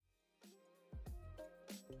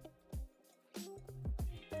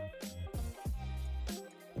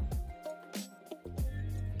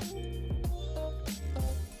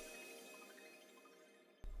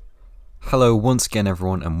Hello once again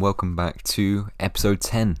everyone and welcome back to episode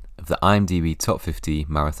 10 of the IMDb Top 50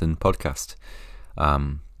 Marathon podcast.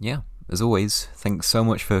 As always, thanks so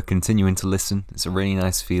much for continuing to listen. It's a really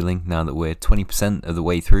nice feeling now that we're 20% of the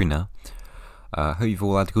way through now. Hope you've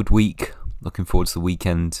all had a good week. Looking forward to the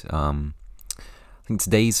weekend. I think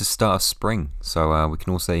today's the start of spring, so we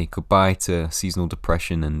can all say goodbye to seasonal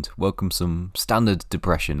depression and welcome some standard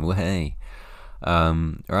depression. Hey.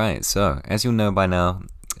 Right, so as you'll know by now,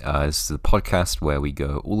 this is a podcast where we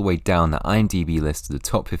go all the way down the IMDb list of the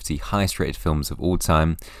top 50 highest rated films of all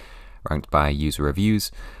time, ranked by user reviews.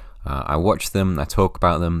 I watch them, I talk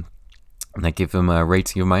about them, and I give them a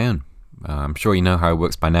rating of my own. I'm sure you know how it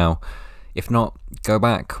works by now. If not, go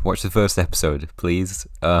back, watch the first episode, please.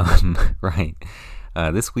 Right.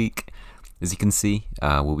 This week, as you can see,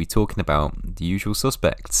 we'll be talking about The Usual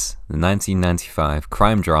Suspects, the 1995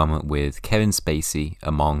 crime drama with Kevin Spacey,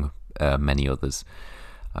 among many others.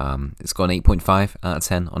 It's got an 8.5 out of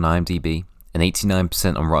 10 on IMDb, an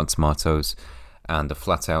 89% on Rotten Tomatoes, and a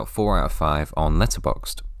flat out 4 out of 5 on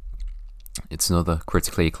Letterboxd. It's another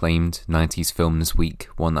critically acclaimed 90s film this week,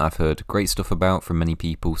 one that I've heard great stuff about from many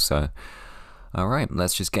people, so alright,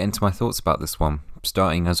 let's just get into my thoughts about this one,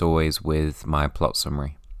 starting as always with my plot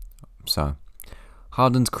summary. So,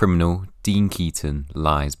 hardened criminal Dean Keaton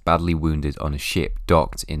lies badly wounded on a ship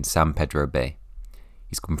docked in San Pedro Bay.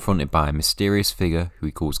 He's confronted by a mysterious figure who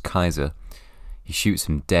he calls Kaiser. He shoots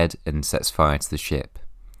him dead and sets fire to the ship.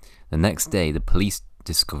 The next day, the police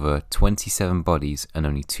discover 27 bodies and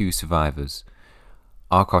only 2 survivors.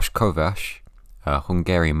 Arkos Kovacs, a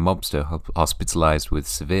Hungarian mobster hospitalized with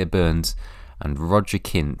severe burns, and Roger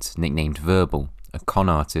Kint, nicknamed Verbal, a con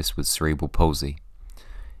artist with cerebral palsy.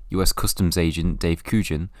 US Customs agent Dave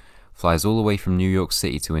Coogan flies all the way from New York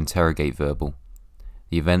City to interrogate Verbal.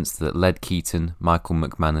 The events that led Keaton, Michael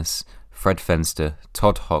McManus, Fred Fenster,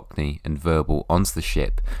 Todd Hockney, and Verbal onto the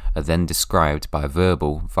ship are then described by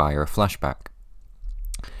Verbal via a flashback.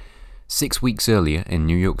 6 weeks earlier in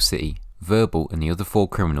New York City, Verbal and the other 4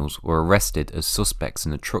 criminals were arrested as suspects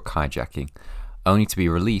in a truck hijacking, only to be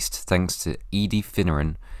released thanks to Edie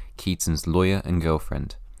Finneran, Keaton's lawyer and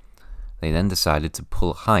girlfriend. They then decided to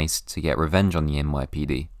pull a heist to get revenge on the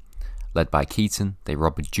NYPD. Led by Keaton, they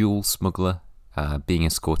rob a jewel smuggler, being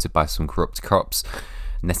escorted by some corrupt cops,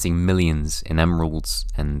 netting millions in emeralds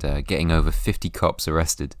and getting over 50 cops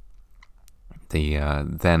arrested. They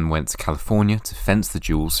then went to California to fence the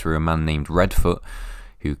jewels through a man named Redfoot,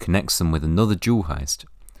 who connects them with another jewel heist.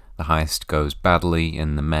 The heist goes badly,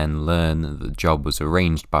 and the men learn that the job was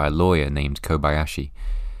arranged by a lawyer named Kobayashi.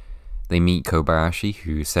 They meet Kobayashi,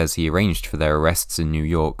 who says he arranged for their arrests in New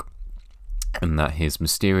York, and that his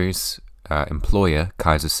mysterious employer,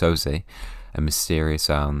 Kaiser Soze, a mysterious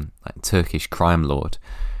Turkish crime lord,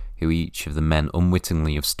 who each of the men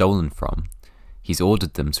unwittingly have stolen from, he's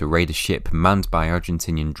ordered them to raid a ship manned by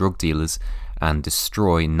Argentinian drug dealers and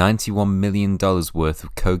destroy $91 million worth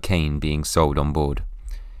of cocaine being sold on board.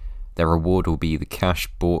 Their reward will be the cash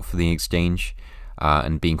bought for the exchange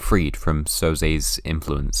and being freed from Soze's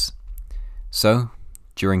influence. So,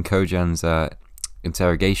 during Kojan's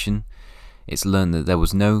interrogation, it's learned that there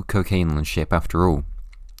was no cocaine on the ship after all,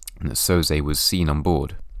 and that Soze was seen on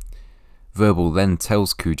board. Verbal then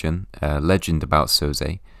tells Kujan a legend about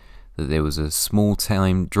Soze, that there was a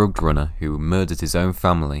small-time drug runner who murdered his own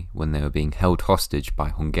family when they were being held hostage by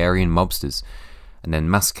Hungarian mobsters, and then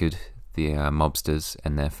massacred the mobsters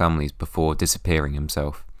and their families before disappearing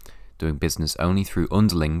himself, doing business only through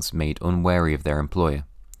underlings made unwary of their employer.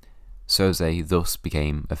 Soze thus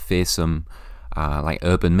became a fearsome,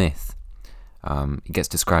 urban myth. It gets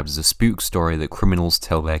described as a spook story that criminals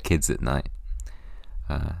tell their kids at night.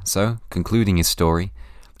 So, concluding his story,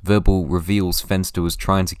 Verbal reveals Fenster was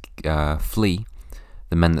trying to flee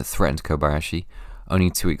the men that threatened Kobayashi, only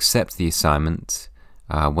to accept the assignment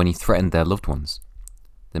when he threatened their loved ones.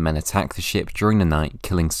 The men attack the ship during the night,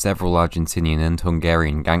 killing several Argentinian and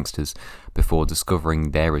Hungarian gangsters before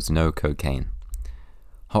discovering there is no cocaine.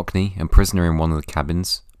 Hockney, a prisoner in one of the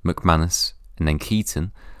cabins, McManus, and then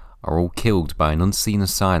Keaton are all killed by an unseen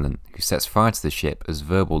assailant who sets fire to the ship as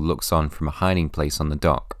Verbal looks on from a hiding place on the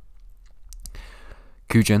dock.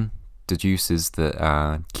 Kujan deduces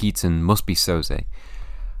that Keaton must be Soze,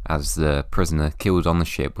 as the prisoner killed on the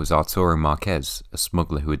ship was Arturo Marquez, a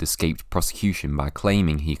smuggler who had escaped prosecution by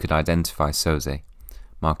claiming he could identify Soze.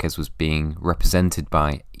 Marquez was being represented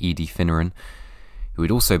by Edie Finneran, who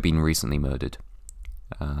had also been recently murdered.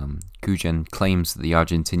 Kujan claims that the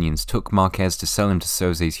Argentinians took Marquez to sell him to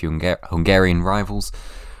Soze's Hungarian rivals,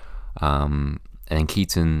 and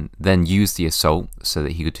Keaton then used the assault so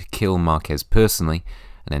that he could kill Marquez personally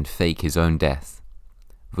and then fake his own death.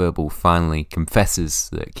 Verbal finally confesses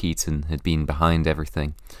that Keaton had been behind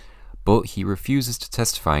everything, but he refuses to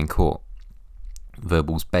testify in court.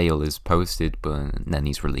 Verbal's bail is posted, but then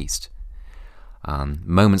he's released.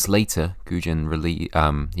 Moments later,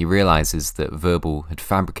 Gujan he realizes that Verbal had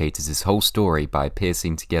fabricated his whole story by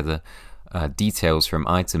piecing together details from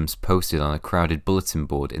items posted on a crowded bulletin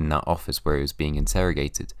board in that office where he was being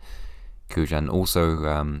interrogated. Gujan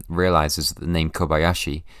also realizes that the name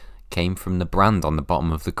Kobayashi came from the brand on the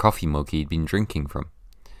bottom of the coffee mug he'd been drinking from.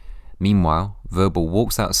 Meanwhile, Verbal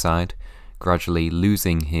walks outside, gradually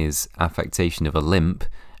losing his affectation of a limp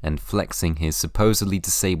and flexing his supposedly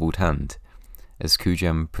disabled hand. As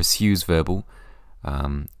Gujan pursues Verbal,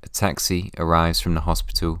 a taxi arrives from the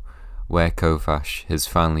hospital where Kovash has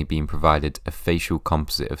finally been provided a facial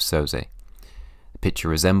composite of Soze. The picture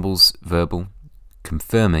resembles Verbal,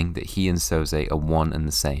 confirming that he and Soze are one and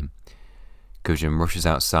the same. Gujan rushes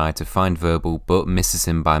outside to find Verbal, but misses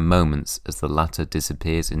him by moments as the latter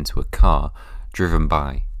disappears into a car driven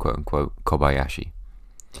by, quote-unquote, Kobayashi.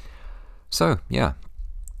 So, yeah,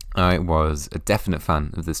 I was a definite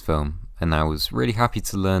fan of this film, and I was really happy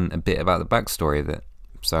to learn a bit about the backstory of it.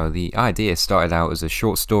 So the idea started out as a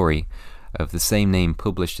short story of the same name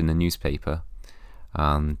published in the newspaper.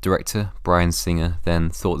 Director Bryan Singer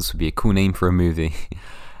then thought this would be a cool name for a movie,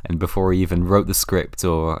 and before he even wrote the script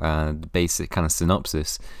or the basic kind of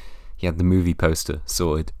synopsis, he had the movie poster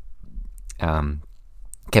sorted.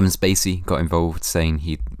 Kevin Spacey got involved, saying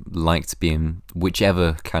he'd like to be in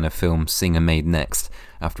whichever kind of film Singer made next,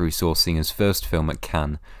 after he saw Singer's first film at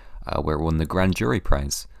Cannes, where it won the Grand Jury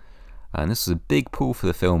Prize. And this was a big pull for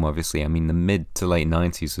the film, obviously. I mean, the mid to late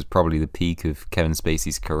 90s was probably the peak of Kevin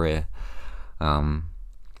Spacey's career. And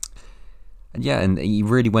he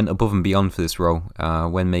really went above and beyond for this role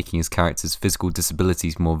when making his character's physical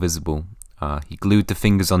disabilities more visible. He glued the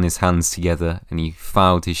fingers on his hands together, and he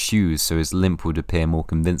filed his shoes so his limp would appear more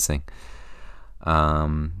convincing.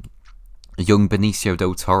 A young Benicio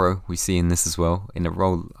del Toro we see in this as well, in a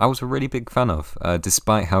role I was a really big fan of,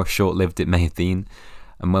 despite how short-lived it may have been.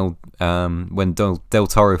 And when Del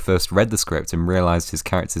Toro first read the script and realised his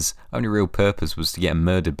character's only real purpose was to get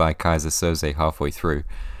murdered by Kaiser Soze halfway through,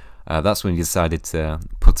 that's when he decided to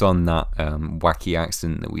put on that wacky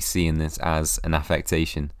accent that we see in this as an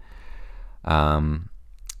affectation. So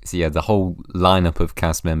yeah, the whole lineup of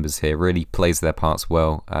cast members here really plays their parts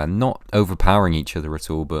well, not overpowering each other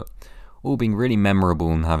at all, but all being really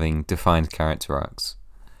memorable and having defined character arcs.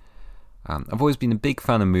 I've always been a big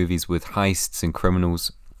fan of movies with heists and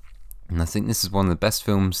criminals, and I think this is one of the best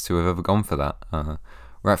films to have ever gone for that.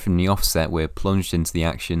 Right from the offset, we're plunged into the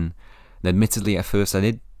action, and admittedly at first I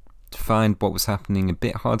did find what was happening a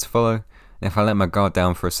bit hard to follow, and if I let my guard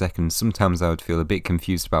down for a second, sometimes I would feel a bit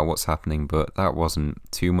confused about what's happening, but that wasn't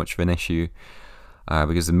too much of an issue,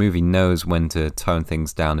 because the movie knows when to tone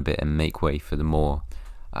things down a bit and make way for the more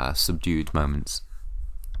subdued moments.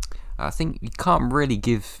 I think you can't really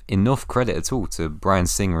give enough credit at all to Bryan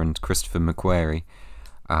Singer and Christopher McQuarrie,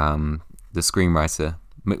 the screenwriter.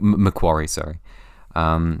 McQuarrie, sorry.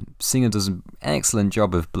 Singer does an excellent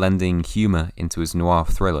job of blending humour into his noir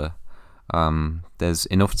thriller. There's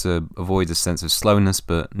enough to avoid a sense of slowness,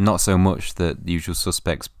 but not so much that The Usual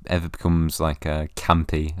Suspects ever becomes like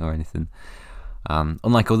campy or anything.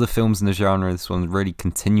 Unlike other films in the genre, this one really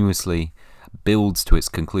continuously builds to its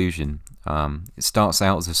conclusion. It starts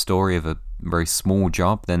out as a story of a very small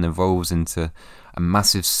job, then evolves into a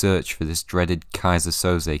massive search for this dreaded Kaiser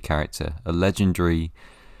Soze character, a legendary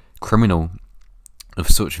criminal of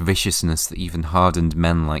such viciousness that even hardened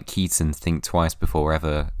men like Keaton think twice before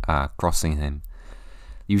ever crossing him.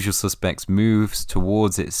 Usual Suspects moves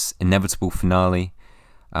towards its inevitable finale,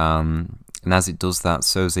 and as it does that,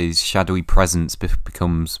 Soze's shadowy presence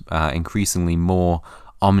becomes increasingly more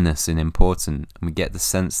ominous and important, and we get the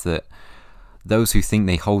sense that those who think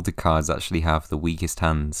they hold the cards actually have the weakest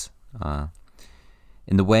hands.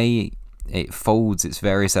 In the way it folds its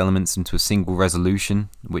various elements into a single resolution,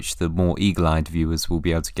 which the more eagle-eyed viewers will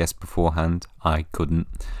be able to guess beforehand. I couldn't.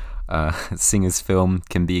 Singer's film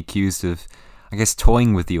can be accused of, I guess,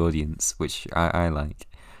 toying with the audience, which I like.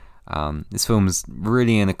 This film is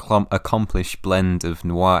really an accomplished blend of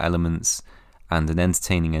noir elements and an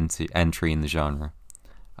entertaining entry in the genre.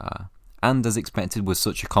 And as expected with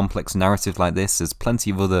such a complex narrative like this, there's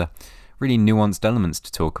plenty of other really nuanced elements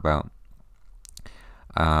to talk about,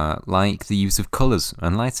 like the use of colours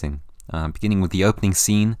and lighting. Beginning with the opening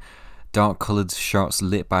scene, dark coloured shots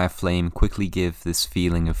lit by a flame quickly give this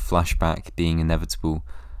feeling of flashback being inevitable,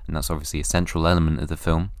 and that's obviously a central element of the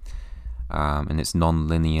film and its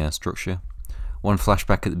non-linear structure. One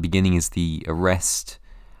flashback at the beginning is the arrest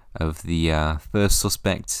of the first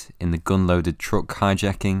suspect in the gun-loaded truck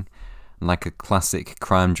hijacking, like a classic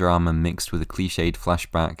crime drama mixed with a cliched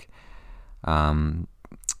flashback. But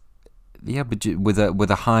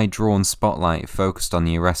with a high drawn spotlight focused on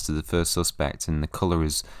the arrest of the first suspect, and the colour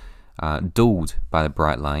is dulled by the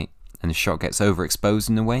bright light, and the shot gets overexposed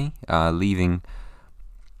in a way, leaving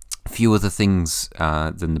few other things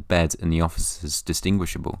than the bed and the officers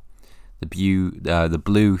distinguishable. The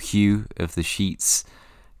blue hue of the sheets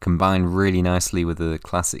combine really nicely with the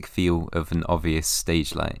classic feel of an obvious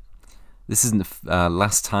stage light. This isn't the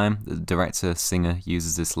last time that the director Singer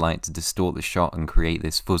uses this light to distort the shot and create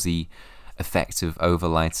this fuzzy effect of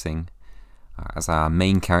overlighting. As our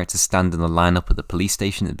main characters stand in the lineup at the police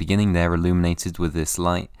station at the beginning, they're illuminated with this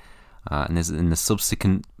light. And as in the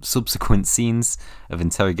subsequent scenes of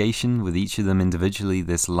interrogation with each of them individually,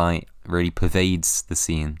 this light really pervades the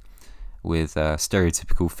scene with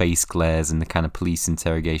stereotypical face glares and the kind of police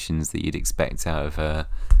interrogations that you'd expect out of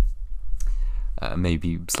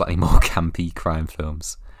maybe slightly more campy crime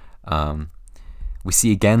films. We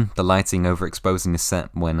see again the lighting overexposing the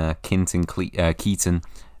set when Kint and Keaton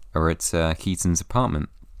are at Keaton's apartment.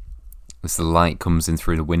 As the light comes in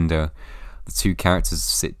through the window, the two characters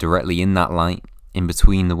sit directly in that light. In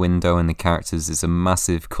between the window and the characters is a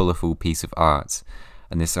massive, colourful piece of art,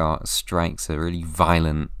 and this art strikes a really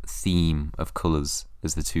violent theme of colours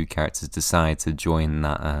as the two characters decide to join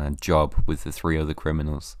that job with the three other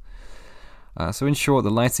criminals. So in short,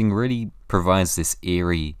 the lighting really provides this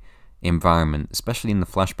eerie environment, especially in the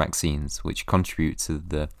flashback scenes, which contribute to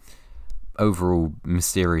the overall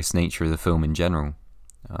mysterious nature of the film in general.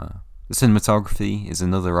 The cinematography is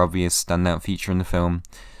another obvious standout feature in the film.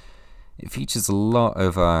 It features a lot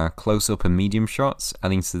of close-up and medium shots,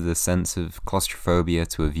 adding to the sense of claustrophobia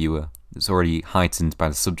to a viewer that's already heightened by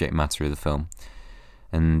the subject matter of the film.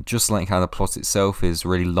 And just like how the plot itself is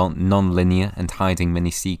really non-linear and hiding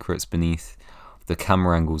many secrets beneath, the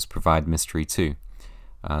camera angles provide mystery too,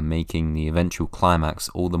 making the eventual climax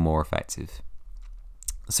all the more effective.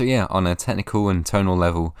 So yeah, on a technical and tonal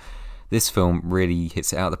level, this film really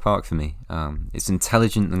hits it out of the park for me. It's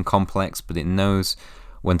intelligent and complex, but it knows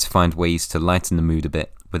when to find ways to lighten the mood a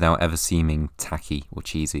bit without ever seeming tacky or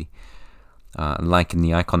cheesy. Like in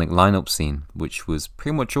the iconic lineup scene, which was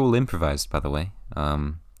pretty much all improvised, by the way.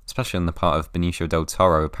 Especially on the part of Benicio del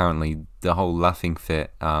Toro. Apparently, the whole laughing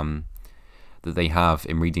fit that they have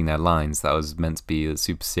in reading their lines, that was meant to be a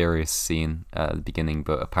super serious scene at the beginning,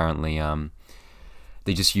 but apparently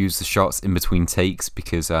they just used the shots in between takes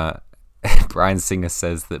because Bryan Singer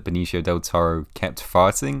says that Benicio del Toro kept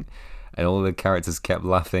farting and all the characters kept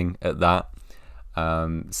laughing at that.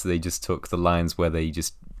 So they just took the lines where they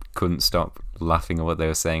just couldn't stop laughing at what they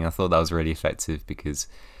were saying. I thought that was really effective because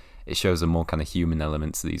it shows a more kind of human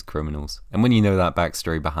element to these criminals. And when you know that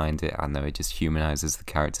backstory behind it, I know it just humanizes the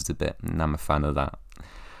characters a bit, and I'm a fan of that.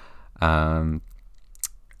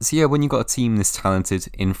 So yeah, when you've got a team this talented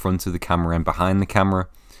in front of the camera and behind the camera,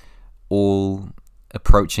 all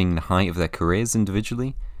approaching the height of their careers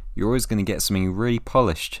individually, you're always going to get something really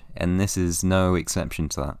polished, and this is no exception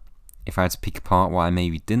to that. If I had to pick apart what I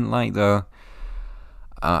maybe didn't like though,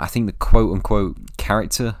 I think the quote-unquote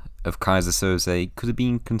character of Keyser Söze could have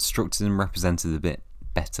been constructed and represented a bit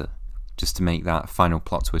better, just to make that final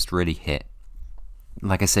plot twist really hit.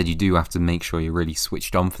 Like I said, you do have to make sure you're really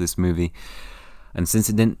switched on for this movie, and since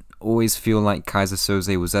it didn't always feel like Keyser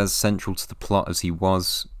Söze was as central to the plot as he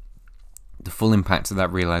was, the full impact of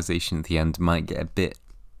that realization at the end might get a bit,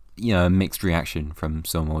 a mixed reaction from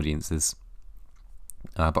some audiences.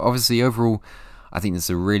 But obviously, overall, I think this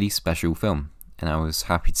is a really special film, and I was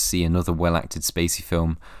happy to see another well-acted spacey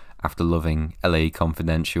film after loving LA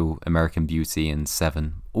Confidential, American Beauty, and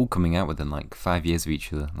Seven, all coming out within like 5 years of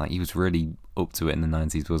each other. Like, he was really up to it in the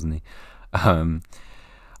 90s, wasn't he?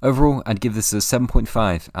 Overall, I'd give this a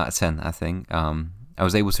 7.5 out of 10, I think. I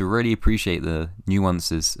was able to really appreciate the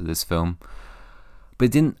nuances of this film, but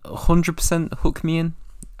it didn't 100% hook me in.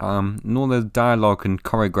 Nor the dialogue and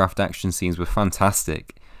choreographed action scenes were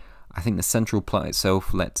fantastic. I think the central plot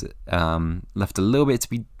itself left a little bit to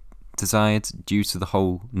be desired due to the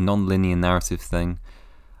whole non-linear narrative thing.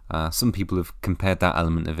 Some people have compared that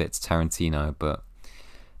element of it to Tarantino, but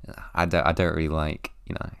I don't really like,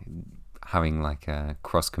 having like a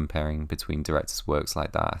cross-comparing between directors' works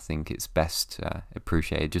like that. I think it's best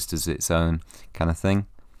appreciated just as its own kind of thing.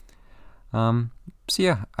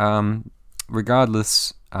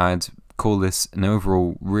 Regardless, I'd call this an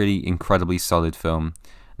overall really incredibly solid film,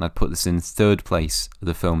 and I'd put this in third place of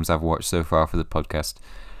the films I've watched so far for the podcast.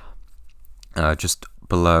 Just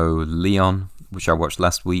below Leon, which I watched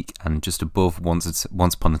last week, and just above Once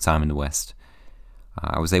Upon a Time in the West.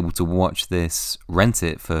 I was able to rent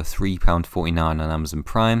it for £3.49 on Amazon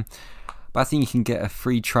Prime, but I think you can get a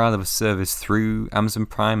free trial of a service through Amazon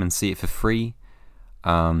Prime and see it for free.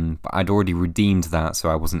 But I'd already redeemed that, so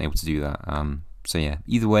I wasn't able to do that. So yeah,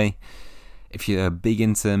 either way, if you're big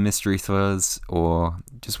into mystery thrillers or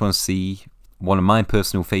just want to see one of my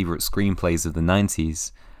personal favourite screenplays of the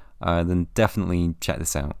 90s, then definitely check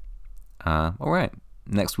this out. Alright,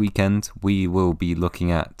 next weekend we will be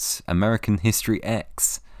looking at American History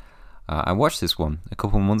X. I watched this one a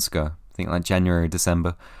couple of months ago, I think like January or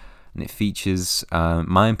December, and it features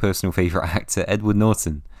my personal favourite actor, Edward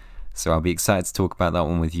Norton. So I'll be excited to talk about that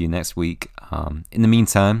one with you next week. In the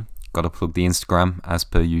meantime, gotta plug the Instagram as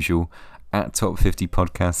per usual, at Top 50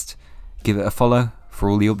 Podcast. Give it a follow for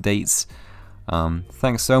all the updates.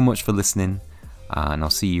 Thanks so much for listening, and I'll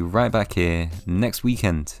see you right back here next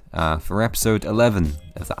weekend for episode 11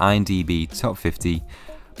 of the IMDb Top 50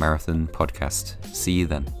 Marathon Podcast. See you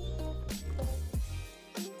then.